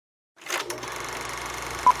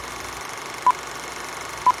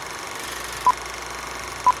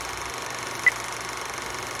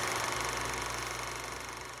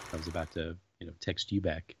was about to, text you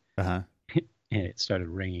back, Uh-huh. and it started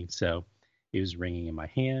ringing. So it was ringing in my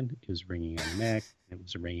hand, it was ringing on the Mac, it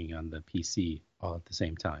was ringing on the PC all at the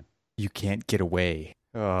same time. You can't get away.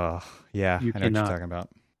 Oh, yeah, You I know what you're cannot. talking about.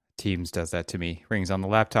 Teams does that to me. Rings on the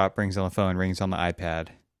laptop, rings on the phone, rings on the iPad.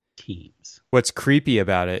 Teams. What's creepy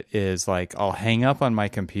about it is like I'll hang up on my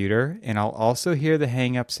computer and I'll also hear the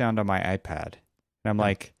hang up sound on my iPad. And I'm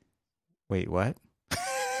like, wait, what?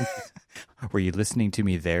 Were you listening to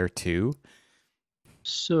me there too?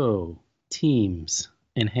 So, Teams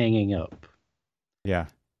and hanging up. Yeah.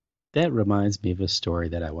 That reminds me of a story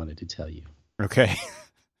that I wanted to tell you. Okay.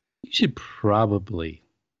 You should probably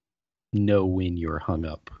know when you're hung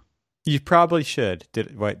up. You probably should.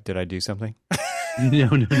 Did I do something?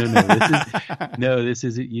 No. This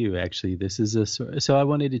isn't you. Actually, this is a story. So I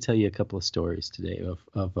wanted to tell you a couple of stories today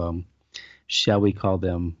of shall we call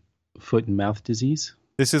them foot and mouth disease?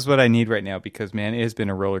 This is what I need right now because, man, it has been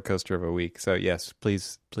a roller coaster of a week. So, yes,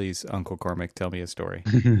 please, Uncle Cormac, tell me a story.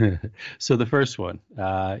 So the first one,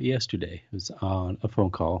 yesterday, was on a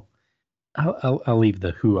phone call. I'll leave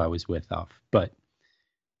the who I was with off, but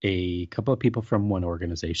a couple of people from one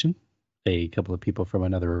organization, a couple of people from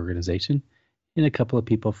another organization, and a couple of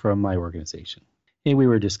people from my organization. And we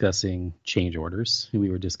were discussing change orders, and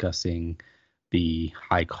we were discussing the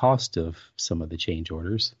high cost of some of the change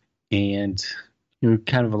orders, and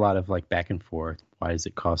kind of a lot of like back and forth. Why does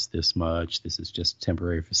it cost this much? This is just a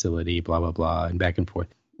temporary facility, blah, blah, blah, and back and forth.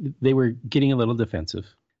 They were getting a little defensive.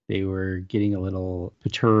 They were getting a little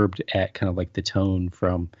perturbed at kind of like the tone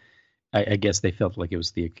from, I guess they felt like it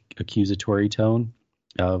was the accusatory tone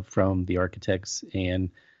from the architects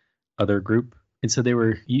and other group. And so they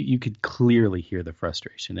were, you could clearly hear the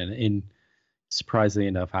frustration. And surprisingly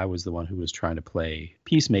enough, I was the one who was trying to play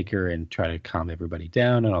peacemaker and try to calm everybody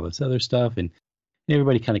down and all this other stuff. And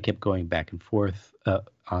everybody kind of kept going back and forth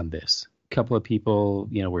on this. A couple of people,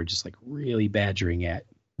 were just like really badgering at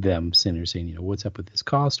them, sinners, saying, what's up with this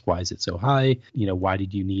cost? Why is it so high? Why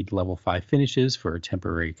did you need level 5 finishes for a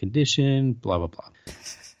temporary condition? Blah, blah, blah.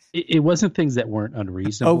 It wasn't things that weren't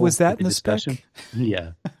unreasonable. Oh, was that in the discussion? spec?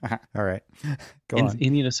 Yeah. All right. Go on.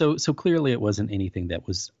 And so clearly it wasn't anything that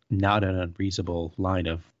was not an unreasonable line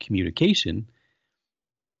of communication,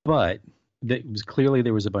 but there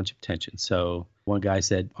was a bunch of tension. So one guy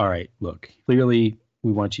said, all right, look, clearly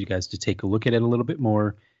we want you guys to take a look at it a little bit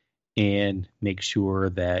more and make sure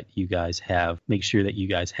that you guys have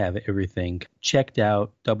everything checked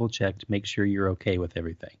out, double checked, make sure you're okay with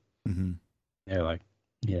everything. Mm-hmm. They're like,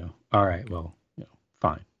 all right, well,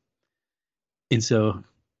 fine. And so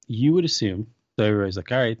you would assume, so everybody's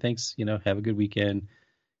like, all right, thanks, have a good weekend,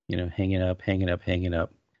 hanging up.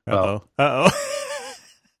 Uh-oh.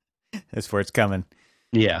 That's where it's coming.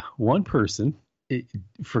 Yeah. One person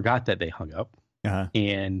forgot that they hung up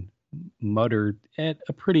and muttered at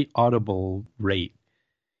a pretty audible rate,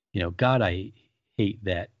 God, I hate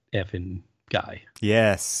that effing guy.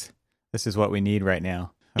 Yes. This is what we need right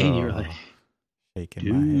now. And you're like, shaking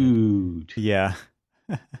dude. My head. Yeah.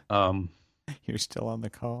 You're still on the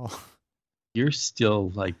call. You're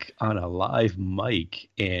still like on a live mic,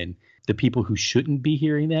 and the people who shouldn't be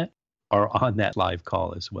hearing that are on that live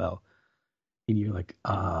call as well. And you're like,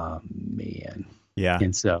 man. Yeah.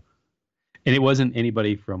 And it wasn't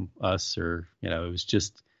anybody from us or, it was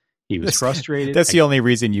just, he was frustrated. That's the only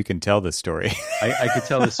reason you can tell this story. I could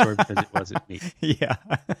tell this story because it wasn't me. Yeah.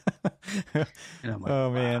 And I'm like, oh,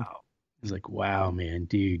 man. Wow. He's like, wow, man,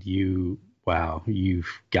 dude, you've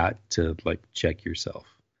got to like check yourself.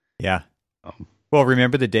 Yeah. Well,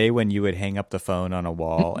 remember the day when you would hang up the phone on a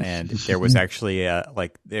wall and there was actually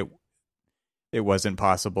it wasn't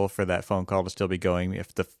possible for that phone call to still be going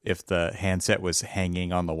if the handset was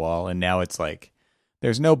hanging on the wall, and now it's like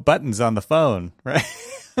there's no buttons on the phone, right?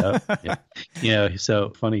 Yeah.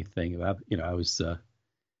 So funny thing about I was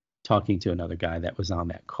talking to another guy that was on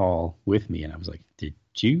that call with me, and I was like, "Did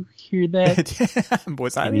you hear that?"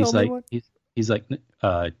 Was I and the he's only like, one? He's like,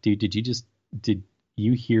 "Dude, did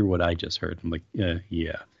you hear what I just heard?" I'm like, yeah.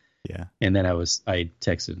 Yeah. And then I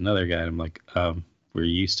texted another guy, and I'm like, were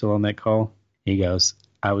you still on that call? He goes,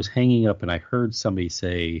 I was hanging up and I heard somebody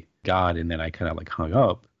say God, and then I kind of like hung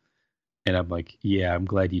up. And I'm like, yeah, I'm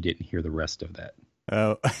glad you didn't hear the rest of that.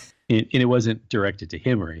 Oh. And it wasn't directed to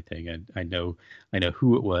him or anything. And I know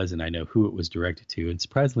who it was, and I know who it was directed to. And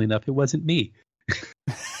surprisingly enough, it wasn't me.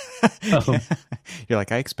 You're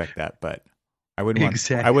like, I expect that, but I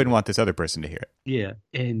wouldn't want this other person to hear it. Yeah.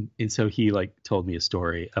 And so he like told me a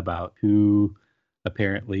story about who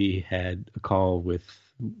apparently had a call with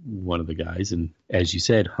one of the guys, and as you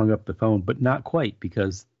said, hung up the phone, but not quite,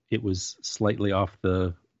 because it was slightly off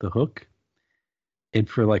the hook. and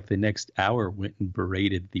for like the next hour went and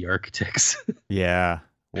berated the architects. Yeah.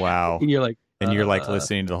 Wow. And you're like, And you're like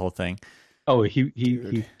listening to the whole thing. oh,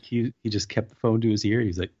 Dude. he just kept the phone to his ear.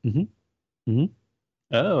 He's like, mm-hmm.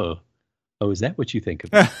 Oh, is that what you think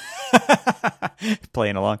of me?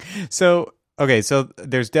 Playing along. So, okay, so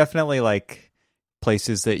there's definitely like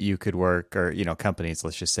places that you could work, or, companies,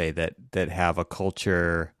 let's just say, that have a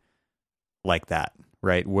culture like that,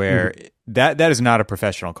 right? Where that is not a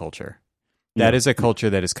professional culture. That is a culture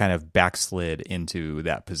that is kind of backslid into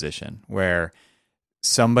that position where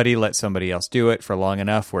somebody let somebody else do it for long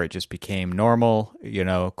enough where it just became normal,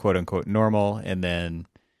 quote unquote normal. And then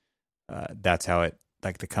that's how it,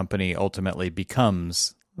 like, the company ultimately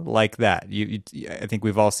becomes like that. I think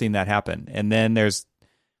we've all seen that happen. And then there's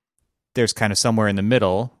kind of somewhere in the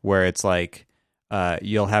middle where it's like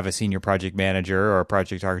you'll have a senior project manager or a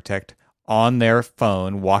project architect on their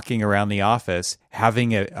phone walking around the office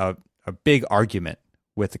having a big argument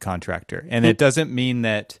with the contractor. And it doesn't mean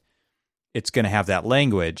that it's going to have that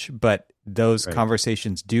language, but those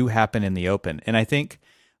conversations do happen in the open. And I think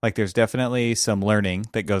like there's definitely some learning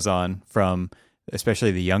that goes on from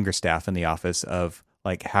especially the younger staff in the office of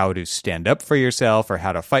like how to stand up for yourself or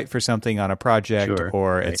how to fight for something on a project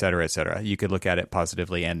or et cetera, et cetera. You could look at it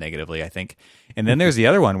positively and negatively, I think. And then there's the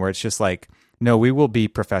other one where it's just like, no, we will be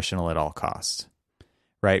professional at all costs,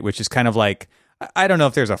 right? Which is kind of like, I don't know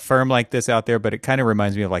if there's a firm like this out there, but it kind of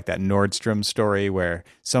reminds me of like that Nordstrom story where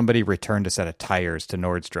somebody returned a set of tires to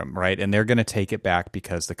Nordstrom, right? And they're going to take it back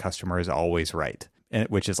because the customer is always right,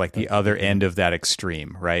 which is like the other end of that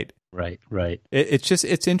extreme, right? Right.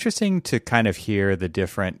 It's interesting to kind of hear the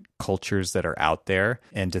different cultures that are out there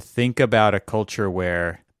and to think about a culture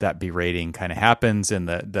where that berating kind of happens and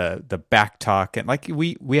the back talk. And like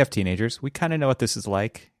we have teenagers, we kind of know what this is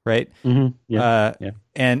like, right? Mm-hmm. Yeah.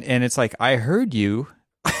 And it's like, I heard you.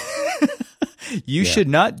 You should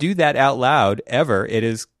not do that out loud ever. It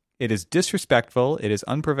is disrespectful. It is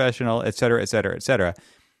unprofessional, et cetera, et cetera, et cetera.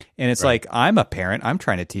 And it's like, I'm a parent. I'm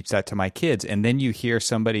trying to teach that to my kids. And then you hear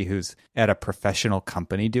somebody who's at a professional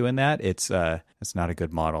company doing that. It's not a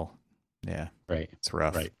good model. Yeah. Right. It's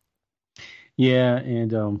rough. Right. Yeah.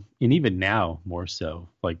 And even now more so,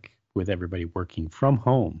 like with everybody working from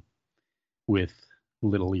home with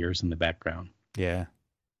little ears in the background. Yeah.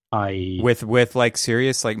 With like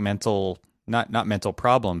serious, like mental, not mental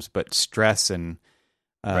problems, but stress and,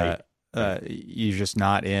 you're just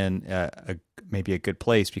not in maybe a good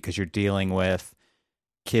place because you're dealing with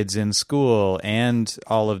kids in school and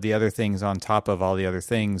all of the other things on top of all the other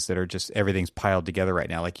things that are just everything's piled together right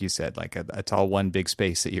now. Like you said, like it's all one big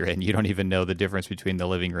space that you're in. You don't even know the difference between the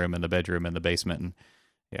living room and the bedroom and the basement. And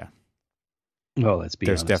yeah. Well, let's be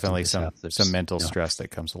honest. There's definitely some mental stress that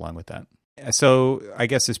comes along with that. So I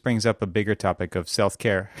guess this brings up a bigger topic of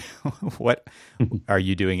self-care. What are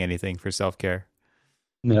you doing anything for self-care?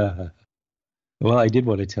 Well, I did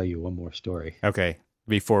want to tell you one more story. Okay.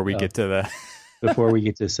 Before we get to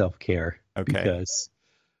self-care. Okay. Because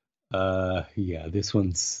this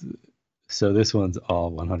one's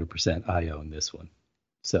all 100% I own this one.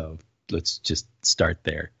 So let's just start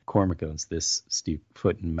there. Cormac owns this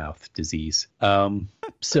foot and mouth disease.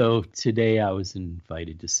 So today I was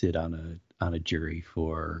invited to sit on a jury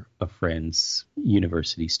for a friend's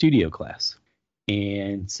university studio class.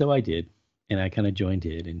 And so I did. And I kind of joined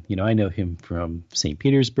it. And, I know him from St.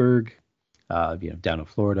 Petersburg, down in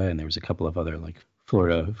Florida. And there was a couple of other like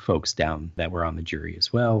Florida folks down that were on the jury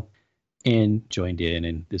as well, and joined in.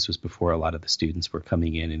 And this was before a lot of the students were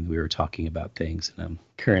coming in and we were talking about things. And I'm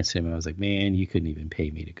encouraging him. I was like, man, you couldn't even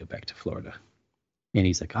pay me to go back to Florida. And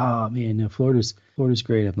he's like, oh man, no, Florida's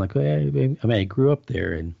great. I'm like, I grew up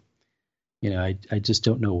there and, I just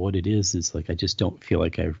don't know what it is. It's like, I just don't feel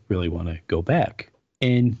like I really want to go back.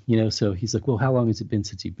 And, so he's like, well, how long has it been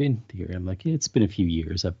since you've been here? I'm like, it's been a few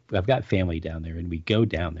years. I've got family down there and we go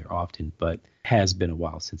down there often, but it has been a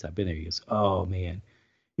while since I've been there. He goes, oh man,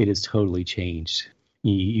 it has totally changed.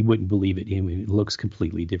 You wouldn't believe it. It looks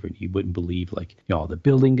completely different. You wouldn't believe like, all the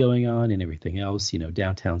building going on and everything else,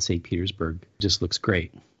 downtown St. Petersburg just looks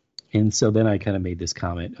great. And so then I kind of made this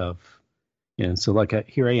comment of, so like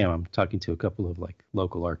here I am, I'm talking to a couple of like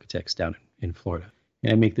local architects down in Florida.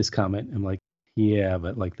 And I make this comment. I'm like, yeah,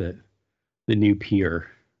 but like the new peer,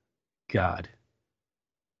 God.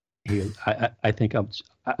 I think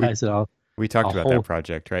I said we talked about that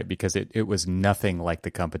project, right? Because it was nothing like the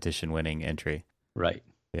competition winning entry. Right.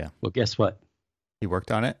 Yeah. Well, guess what? He worked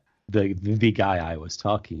on it? The guy I was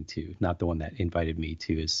talking to, not the one that invited me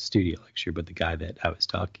to his studio lecture, but the guy that I was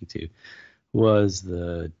talking to was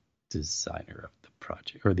the designer of the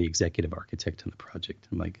project or the executive architect on the project.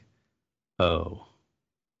 I'm like, oh,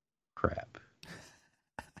 crap.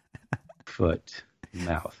 foot,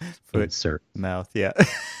 mouth, Foot, insert. mouth. Yeah.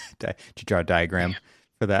 Did you draw a diagram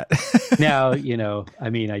for that? Now, I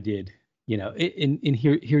mean, I did, and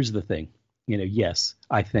here's the thing, yes,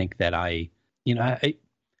 I think that I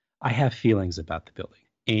have feelings about the building,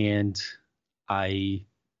 and I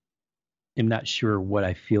am not sure what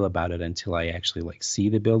I feel about it until I actually like see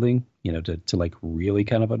the building, to like really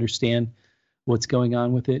kind of understand what's going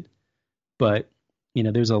on with it. But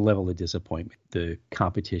there's a level of disappointment, the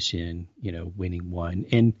competition, winning one,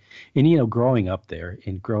 and growing up there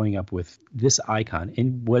and growing up with this icon,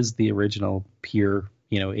 and was the original Pier,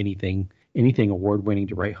 anything award winning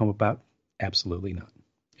to write home about? Absolutely not.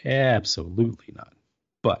 Absolutely not.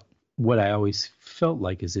 But what I always felt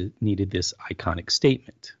like is it needed this iconic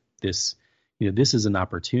statement. This is an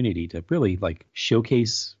opportunity to really like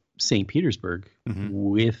showcase St. Petersburg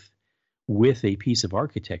with a piece of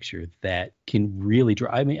architecture that can really draw.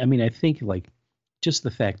 I mean, I think like just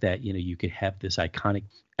the fact that you could have this iconic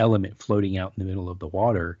element floating out in the middle of the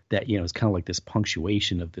water that is kind of like this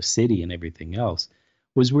punctuation of the city and everything else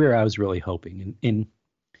was where I was really hoping. And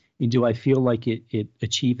do I feel like it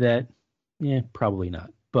achieved that? Yeah, probably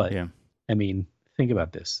not. But yeah. I mean, think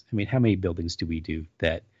about this. I mean, how many buildings do we do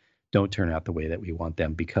that don't turn out the way that we want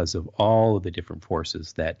them because of all of the different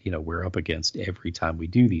forces that we're up against every time we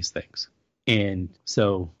do these things? And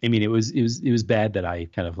so, I mean, it was bad that I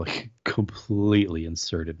kind of like completely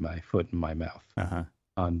inserted my foot in my mouth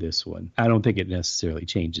on this one. I don't think it necessarily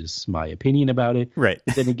changes my opinion about it. Right.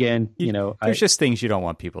 But then again, there's just things you don't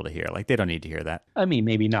want people to hear. Like they don't need to hear that. I mean,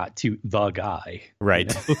 maybe not to the guy, right?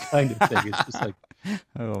 Kind of thing. It's just like,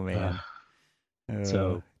 oh man.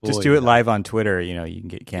 So just do it live on Twitter. You can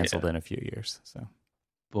get canceled in a few years. So,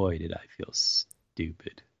 boy, did I feel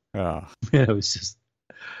stupid. Oh, it was just.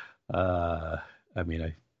 I mean,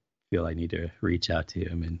 I feel I need to reach out to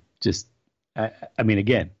him and just. I mean,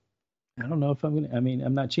 again, I don't know if I'm gonna. I mean,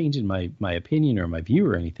 I'm not changing my opinion or my view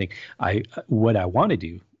or anything. What I want to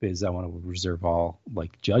do is I want to reserve all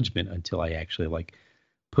like judgment until I actually like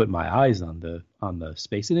put my eyes on the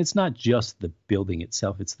space. And it's not just the building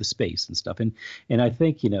itself, it's the space and stuff. And I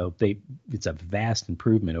think, it's a vast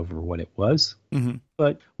improvement over what it was. Mm-hmm.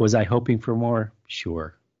 But was I hoping for more?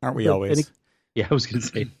 Sure. Aren't we always? Yeah, I was going to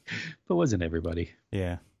say, but wasn't everybody?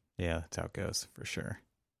 Yeah. Yeah. That's how it goes for sure.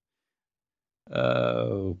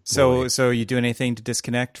 Oh, so you do anything to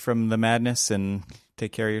disconnect from the madness and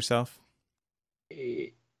take care of yourself?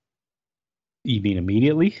 You mean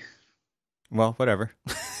immediately? Well, whatever.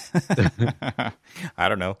 I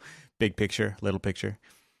don't know. Big picture, little picture.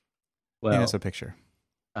 Well, it's a picture.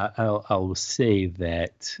 I'll say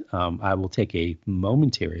that I will take a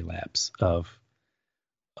momentary lapse of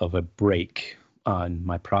a break on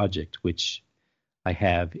my project, which I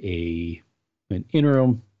have an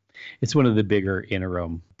interim. It's one of the bigger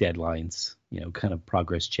interim deadlines, kind of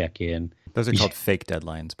progress check-in. Those are called fake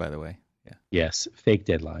deadlines, by the way. Yeah. Yes, fake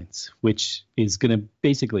deadlines, which is going to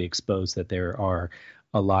basically expose that there are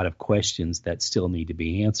a lot of questions that still need to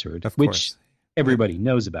be answered, which everybody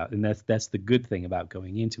knows about. And that's the good thing about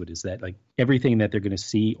going into it is that like everything that they're going to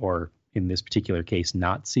see, or in this particular case,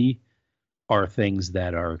 not see, are things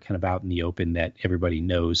that are kind of out in the open that everybody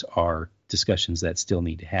knows are discussions that still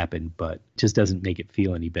need to happen, but just doesn't make it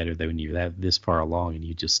feel any better than when you're this far along and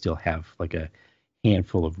you just still have like a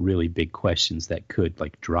handful of really big questions that could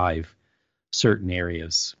like drive certain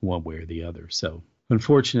areas one way or the other. So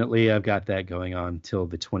unfortunately, I've got that going on till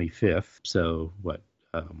the 25th. So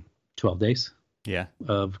 12 days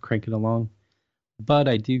of cranking along. But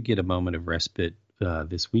I do get a moment of respite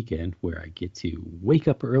this weekend where I get to wake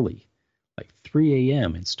up early, like 3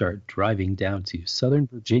 a.m. and start driving down to Southern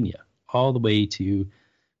Virginia, all the way to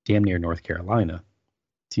damn near North Carolina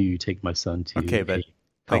to take my son to a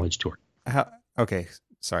college tour.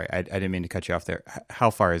 Sorry, I didn't mean to cut you off there. How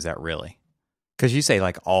far is that really? Because you say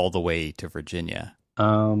like all the way to Virginia.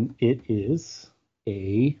 It is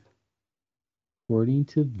according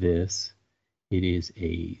to this, it is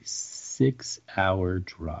a 6-hour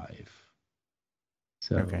drive.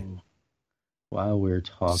 So while we're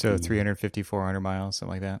talking. So 350, 400 miles,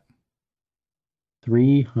 something like that?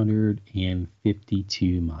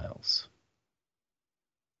 352 miles.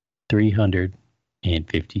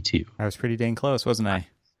 352. I was pretty dang close, wasn't I?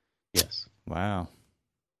 Yes. Wow.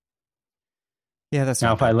 Yeah, that's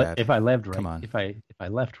now not bad. if I left right. Come on. If I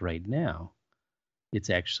left right now, it's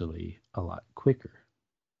actually a lot quicker.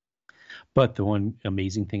 But the one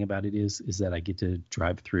amazing thing about it is that I get to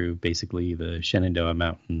drive through basically the Shenandoah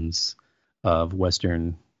Mountains of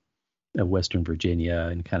western Western Virginia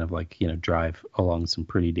and kind of like, drive along some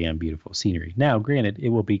pretty damn beautiful scenery. Now, granted, it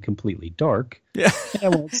will be completely dark. Yeah. And I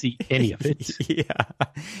won't see any of it. Yeah.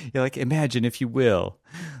 You're like, imagine, if you will,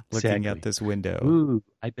 looking Exactly. out this window. Ooh,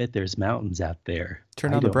 I bet there's mountains out there.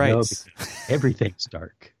 Turn I on the don't know brights. because everything's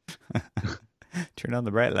dark. Turn on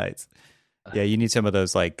the bright lights. Yeah, you need some of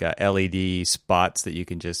those like LED spots that you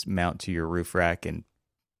can just mount to your roof rack and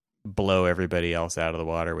blow everybody else out of the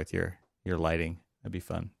water with your lighting. That'd be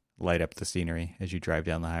fun. Light up the scenery as you drive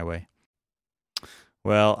down the highway.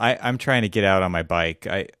 Well, I'm trying to get out on my bike.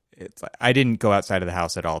 I didn't go outside of the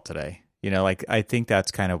house at all today. Like I think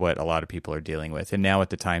that's kind of what a lot of people are dealing with. And now with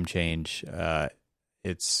the time change,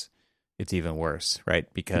 it's even worse,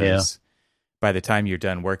 right? Because by the time you're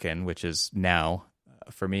done working, which is now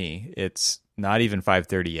for me, it's not even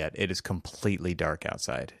 5:30 yet. It is completely dark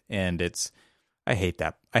outside, and I hate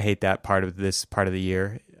that. I hate that part of this part of the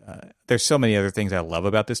year. There's so many other things I love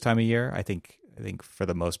about this time of year. I think for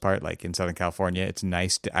the most part, like in Southern California, it's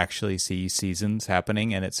nice to actually see seasons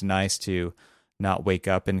happening, and it's nice to not wake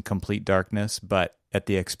up in complete darkness, but at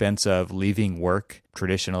the expense of leaving work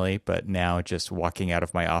traditionally, but now just walking out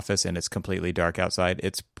of my office and it's completely dark outside.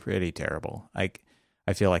 It's pretty terrible.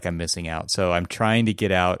 I feel like I'm missing out. So I'm trying to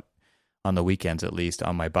get out on the weekends, at least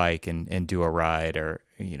on my bike, and do a ride, or,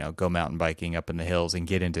 go mountain biking up in the hills and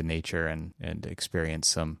get into nature and experience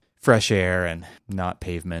some fresh air and not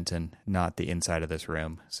pavement and not the inside of this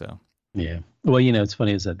room. So, yeah. Well, it's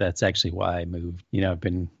funny is that's actually why I moved.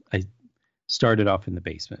 I started off in the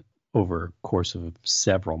basement over a course of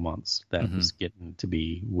several months. That was getting to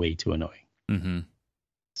be way too annoying. Mm-hmm.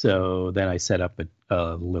 So then I set up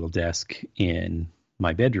a little desk in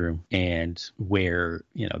my bedroom, and where,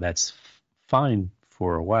 that's fine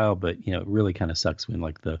for a while, but, it really kind of sucks when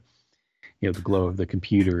like the glow of the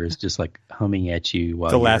computer is just like humming at you while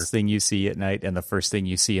the last thing you see at night and the first thing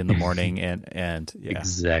you see in the morning. and yeah,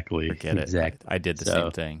 exactly. Forget it. I did the same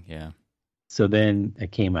thing. Yeah. So then I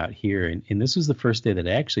came out here, and this was the first day that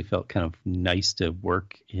I actually felt kind of nice to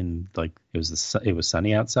work in. Like it was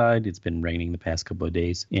sunny outside. It's been raining the past couple of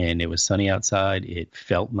days, and it was sunny outside. It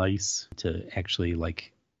felt nice to actually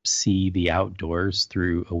like see the outdoors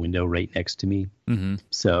through a window right next to me. Mm-hmm.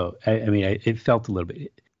 So it felt a little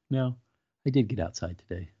bit. No, I did get outside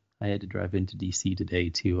today. I had to drive into DC today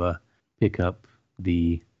to pick up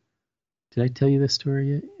the. Did I tell you this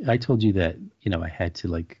story yet? I told you that, I had to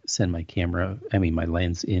like send my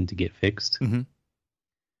lens in to get fixed. Mm-hmm.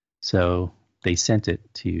 So they sent it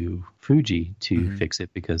to Fuji to fix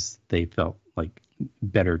it because they felt like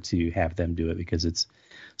better to have them do it because it's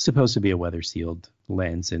supposed to be a weather sealed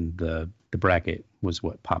lens, and the bracket was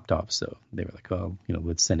what popped off. So they were like, oh,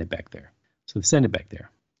 let's send it back there. So they sent it back there.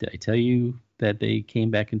 Did I tell you that they came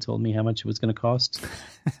back and told me how much it was going to cost?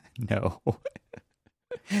 No.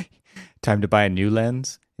 Time to buy a new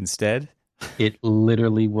lens instead? It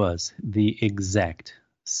literally was the exact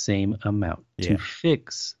same amount to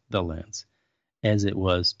fix the lens as it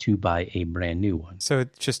was to buy a brand new one. So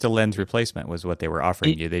it's just a lens replacement was what they were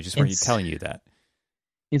offering you. They just weren't telling you that.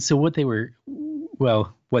 And so what they were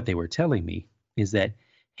telling me is that,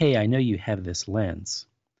 hey, I know you have this lens.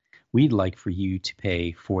 We'd like for you to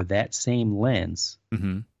pay for that same lens.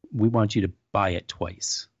 Mm-hmm. We want you to buy it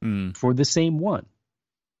twice for the same one.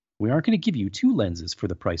 We aren't going to give you two lenses for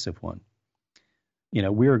the price of one.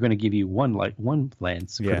 We are going to give you one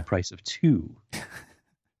lens for the price of two.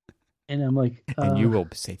 And I'm like, and you will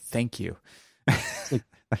say thank you. I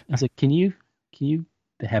was like, can you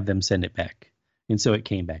have them send it back? And so it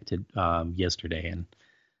came back to yesterday, and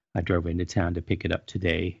I drove into town to pick it up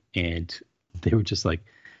today, and they were just like,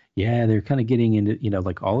 yeah, they're kind of getting into,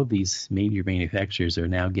 like all of these major manufacturers are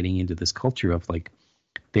now getting into this culture of like,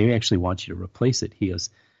 they actually want you to replace it. He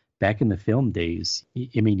goes, back in the film days,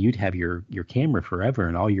 you'd have your camera forever,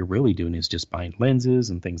 and all you're really doing is just buying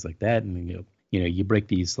lenses and things like that. And you break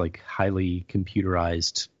these like highly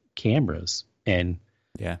computerized cameras, and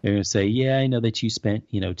they're going to say, yeah, I know that you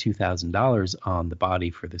spent $2,000 on the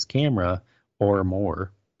body for this camera or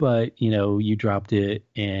more, but you dropped it,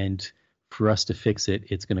 and for us to fix it,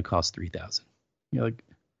 it's going to cost $3,000. You're like,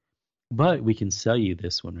 but we can sell you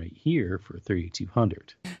this one right here for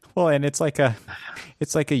 $3,200. Well, and it's like a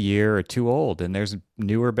year or two old, and there's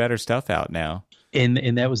newer, better stuff out now.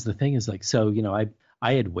 And that was the thing is like, so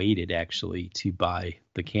I had waited actually to buy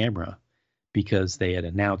the camera because they had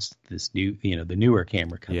announced this new, the newer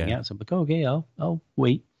camera coming out. So I'm like, okay, I'll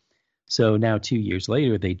wait. So now 2 years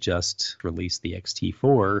later, they just released the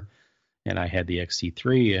XT4, and I had the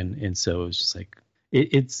XT3, and so it was just like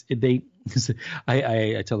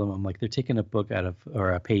I tell them, I'm like, they're taking a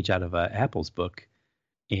page out of Apple's book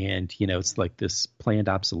And it's like this planned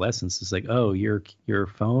obsolescence. It's like, oh, your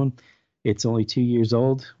phone, it's only 2 years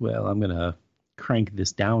old. Well, I'm gonna crank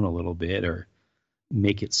this down a little bit or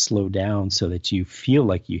make it slow down so that you feel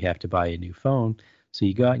like you have to buy a new phone. So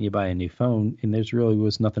you go out and you buy a new phone, and there's really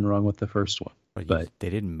was nothing wrong with the first one. But they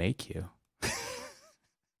didn't make you.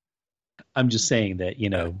 I'm just saying that they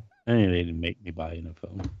didn't make me buy a new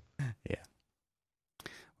phone. Yeah.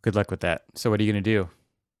 Good luck with that. So what are you gonna do?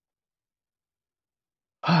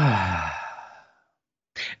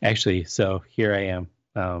 Actually, so here I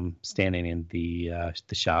am, standing in the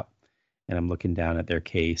shop, and I'm looking down at their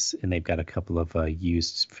case, and they've got a couple of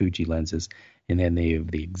used Fuji lenses, and then they have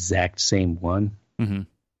the exact same one,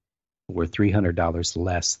 were $300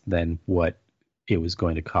 less than what it was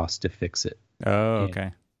going to cost to fix it. Oh,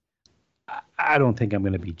 okay. And I don't think I'm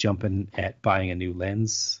going to be jumping at buying a new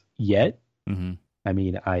lens yet. Mm-hmm. I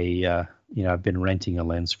mean, I've been renting a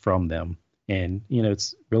lens from them, and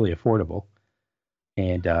it's really affordable.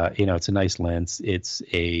 And it's a nice lens. It's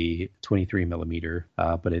a 23 millimeter,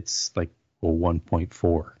 but it's like a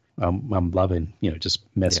 1.4. I'm loving just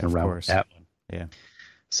messing around with that one. Yeah.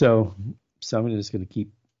 So I'm just going to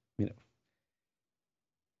keep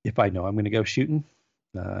if I know I'm going to go shooting,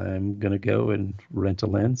 I'm going to go and rent a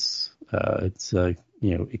lens. It's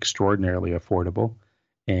extraordinarily affordable,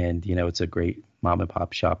 and it's a great mom and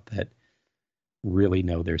pop shop that really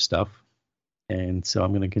know their stuff. And so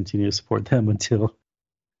I'm going to continue to support them until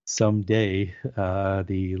someday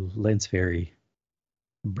the Lens Fairy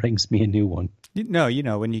brings me a new one. No,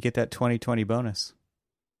 when you get that 2020 bonus.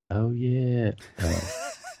 Oh, yeah.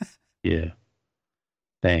 Yeah.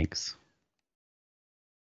 Thanks.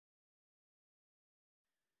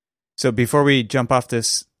 So before we jump off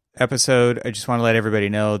this episode, I just want to let everybody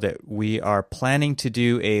know that we are planning to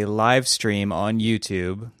do a live stream on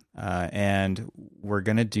YouTube, and we're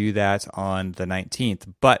going to do that on the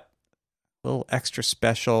 19th. But a little extra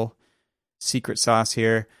special secret sauce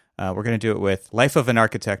here. We're going to do it with Life of an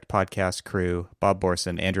Architect podcast crew, Bob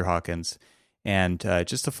Borson, Andrew Hawkins, and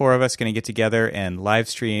just the four of us going to get together and live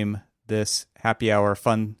stream this happy hour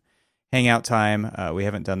fun hangout time. We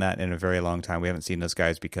haven't done that in a very long time. We haven't seen those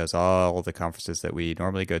guys because all the conferences that we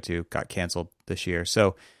normally go to got canceled this year.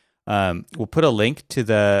 So we'll put a link to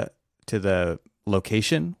the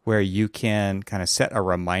location where you can kind of set a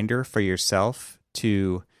reminder for yourself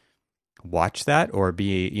to watch that or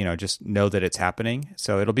be, just know that it's happening.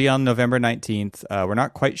 So it'll be on November 19th. We're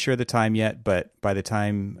not quite sure the time yet, but by the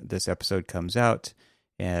time this episode comes out,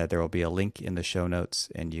 there will be a link in the show notes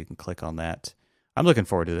and you can click on that. I'm looking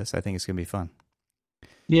forward to this. I think it's going to be fun.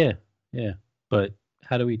 Yeah. But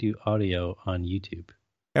how do we do audio on YouTube?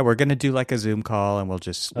 Yeah, we're going to do like a Zoom call and we'll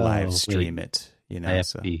just live stream it. I have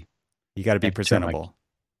to be, you got to be presentable.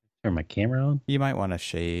 Turn my camera on? You might want to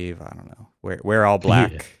shave. I don't know. Wear all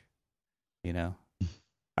black. Yeah.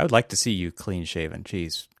 I would like to see you clean shaven.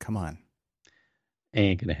 Jeez, come on.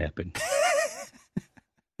 Ain't going to happen.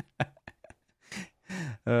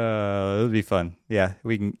 It'll be fun. Yeah,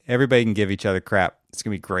 everybody can give each other crap. It's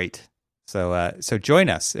gonna be great. So join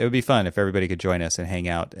us. It would be fun if everybody could join us and hang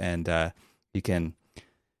out. And you can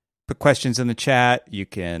put questions in the chat. You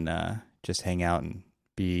can just hang out and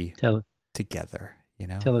be together.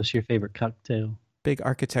 Tell us your favorite cocktail. Big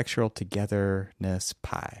architectural togetherness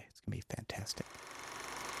pie. It's gonna be fantastic.